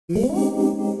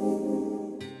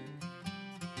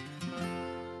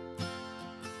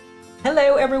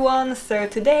Hello everyone! So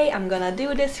today I'm gonna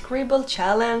do the scribble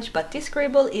challenge, but this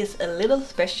scribble is a little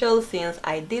special since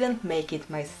I didn't make it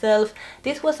myself.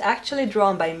 This was actually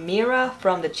drawn by Mira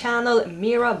from the channel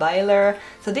Mira Byler.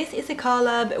 So this is a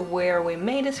collab where we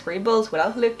made the scribbles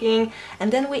without looking,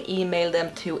 and then we emailed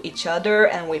them to each other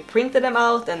and we printed them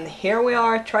out, and here we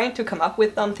are trying to come up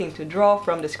with something to draw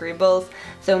from the scribbles.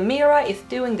 So Mira is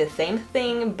doing the same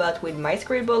thing but with my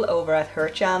scribble over at her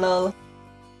channel.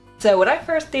 So what I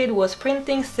first did was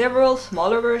printing several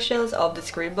smaller versions of the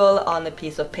scribble on a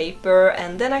piece of paper,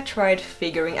 and then I tried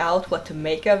figuring out what to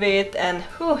make of it, and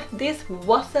whew, this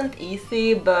wasn't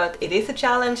easy, but it is a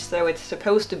challenge, so it's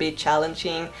supposed to be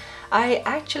challenging. I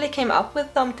actually came up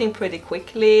with something pretty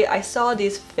quickly. I saw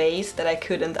this face that I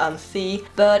couldn't unsee,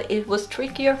 but it was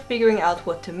trickier figuring out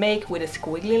what to make with a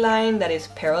squiggly line that is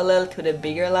parallel to the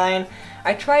bigger line.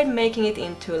 I tried making it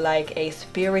into like a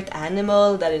spirit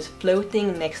animal that is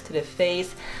floating next to the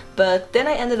face, but then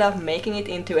I ended up making it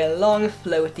into a long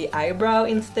floaty eyebrow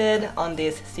instead on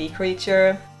this sea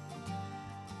creature.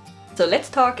 So let's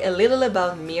talk a little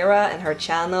about Mira and her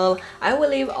channel. I will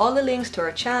leave all the links to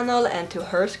her channel and to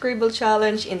her scribble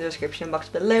challenge in the description box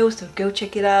below, so go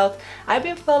check it out. I've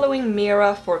been following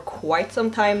Mira for quite some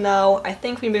time now. I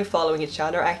think we've been following each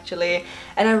other actually,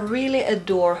 and I really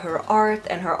adore her art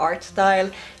and her art style.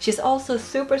 She's also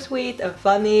super sweet and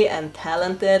funny and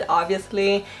talented,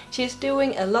 obviously. She's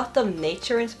doing a lot of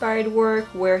nature-inspired work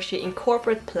where she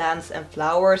incorporates plants and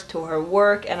flowers to her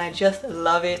work, and I just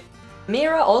love it.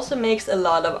 Mira also makes a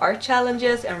lot of art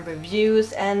challenges and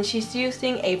reviews, and she's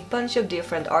using a bunch of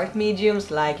different art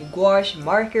mediums like gouache,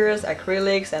 markers,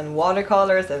 acrylics and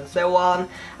watercolors and so on.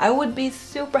 I would be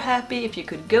super happy if you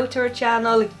could go to her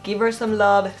channel, give her some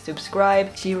love,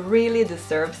 subscribe. She really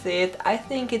deserves it. I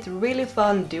think it's really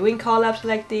fun doing collabs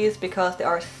like this because there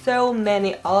are so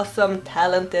many awesome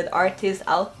talented artists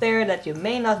out there that you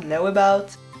may not know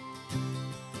about.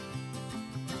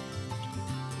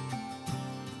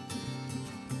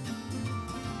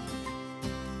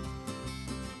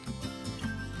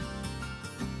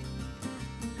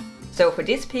 So for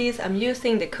this piece I'm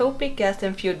using the Copic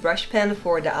gasenfuse brush pen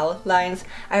for the outlines.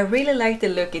 I really like the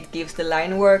look it gives the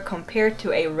line work compared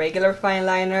to a regular fine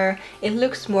liner. It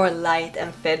looks more light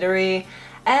and feathery.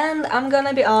 And I'm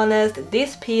gonna be honest,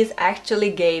 this piece actually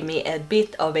gave me a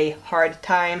bit of a hard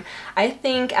time. I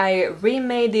think I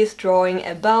remade this drawing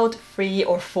about 3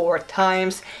 or 4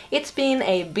 times. It's been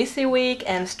a busy week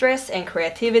and stress and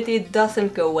creativity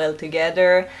doesn't go well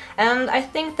together. And I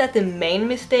think that the main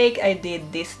mistake I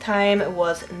did this time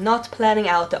was not planning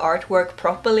out the artwork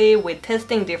properly with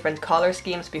testing different color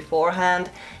schemes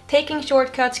beforehand. Taking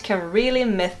shortcuts can really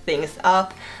mess things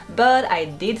up, but I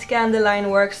did scan the line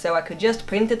work so I could just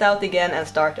print it out again and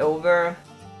start over.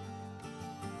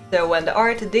 So when the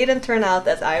art didn't turn out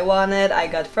as I wanted, I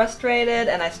got frustrated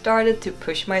and I started to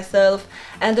push myself,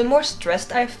 and the more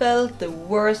stressed I felt, the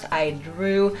worse I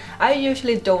drew. I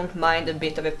usually don't mind a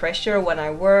bit of a pressure when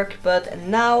I work, but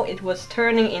now it was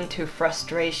turning into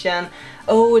frustration.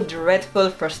 Oh, dreadful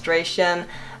frustration.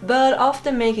 But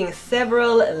after making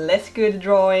several less good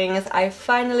drawings, I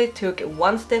finally took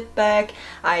one step back,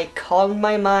 I calmed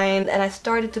my mind and I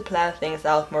started to plan things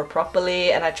out more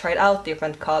properly, and I tried out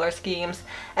different color schemes.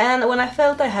 And when I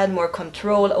felt I had more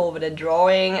control over the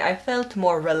drawing, I felt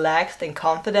more relaxed and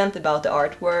confident about the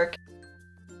artwork.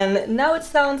 And now it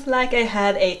sounds like I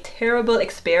had a terrible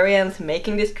experience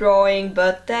making this drawing,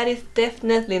 but that is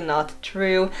definitely not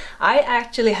true. I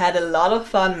actually had a lot of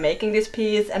fun making this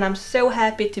piece, and I'm so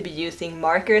happy to be using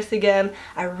markers again.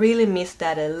 I really miss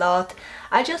that a lot.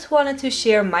 I just wanted to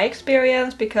share my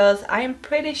experience because I'm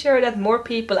pretty sure that more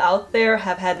people out there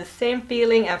have had the same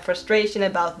feeling and frustration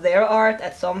about their art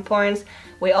at some points.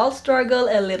 We all struggle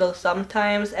a little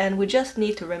sometimes, and we just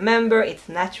need to remember it's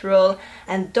natural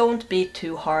and don't be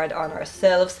too hard on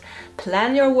ourselves.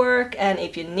 Plan your work, and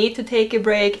if you need to take a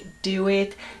break, do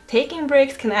it. Taking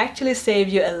breaks can actually save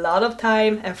you a lot of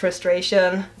time and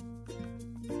frustration.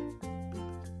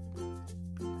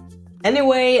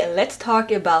 Anyway, let's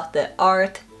talk about the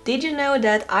art. Did you know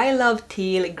that I love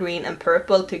teal, green and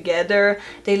purple together?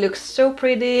 They look so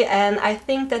pretty, and I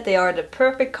think that they are the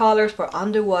perfect colors for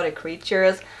underwater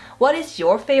creatures. What is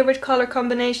your favorite color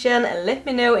combination? Let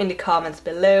me know in the comments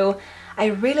below. I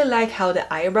really like how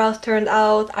the eyebrows turned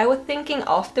out. I was thinking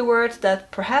afterwards that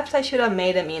perhaps I should have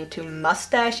made them into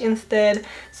mustache instead,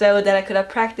 so that I could have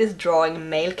practiced drawing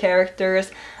male characters.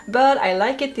 But I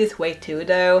like it this way too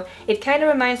though. It kind of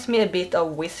reminds me a bit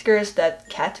of whiskers that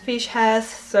Catfish has,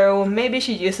 so maybe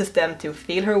she uses them to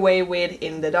feel her way with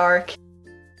in the dark.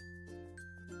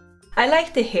 I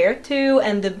like the hair too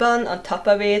and the bun on top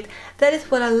of it. That is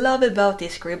what I love about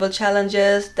these scribble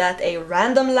challenges, that a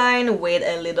random line with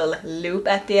a little loop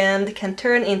at the end can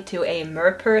turn into a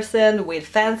mer person with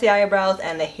fancy eyebrows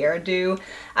and a hairdo.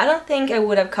 I don't think I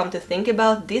would have come to think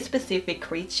about this specific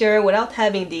creature without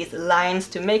having these lines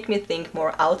to make me think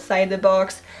more outside the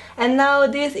box. And now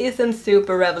this isn't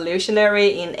super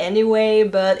revolutionary in any way,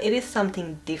 but it is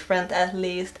something different at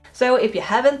least. So if you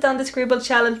haven't done the scribble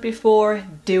challenge before,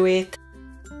 do it.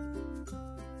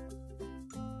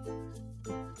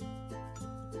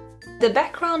 The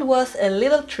background was a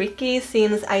little tricky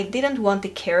since I didn't want the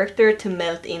character to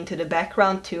melt into the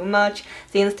background too much,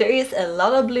 since there is a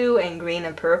lot of blue and green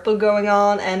and purple going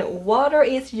on, and water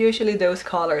is usually those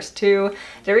colors too.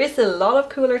 There is a lot of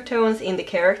cooler tones in the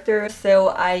character, so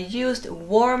I used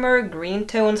warmer green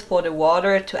tones for the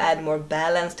water to add more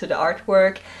balance to the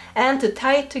artwork. And to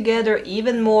tie it together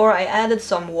even more, I added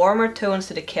some warmer tones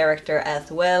to the character as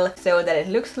well, so that it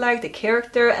looks like the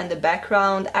character and the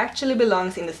background actually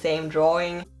belongs in the same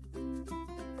drawing.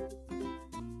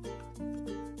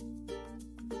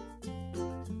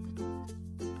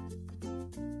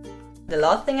 The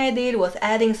last thing I did was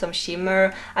adding some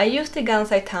shimmer. I used the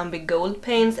Gansai Tambi gold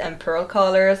paints and pearl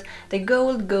colors. The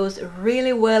gold goes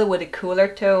really well with the cooler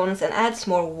tones and adds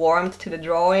more warmth to the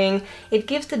drawing. It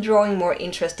gives the drawing more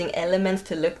interesting elements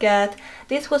to look at.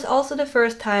 This was also the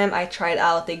first time I tried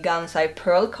out the Gansai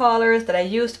pearl colors that I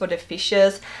used for the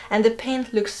fishes, and the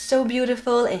paint looks so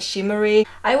beautiful and shimmery.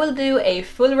 I will do a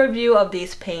full review of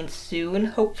these paints soon,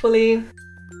 hopefully.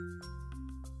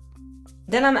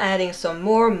 Then I'm adding some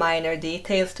more minor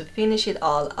details to finish it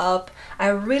all up. I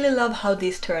really love how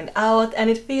this turned out, and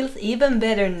it feels even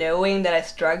better knowing that I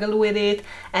struggled with it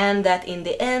and that in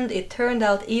the end it turned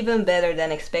out even better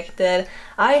than expected.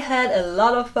 I had a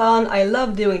lot of fun. I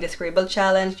love doing the scribble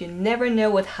challenge. You never know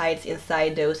what hides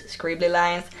inside those scribbly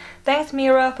lines. Thanks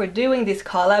Mira for doing this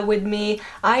collab with me.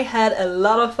 I had a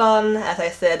lot of fun, as I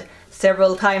said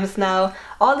several times now.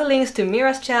 All the links to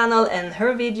Mira's channel and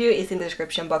her video is in the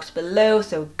description box below,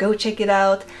 so go check it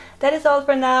out. That is all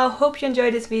for now. Hope you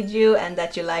enjoyed this video and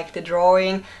that you liked the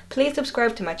drawing. Please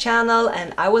subscribe to my channel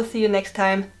and I will see you next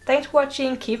time. Thanks for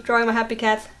watching. Keep drawing my happy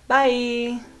cats.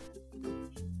 Bye!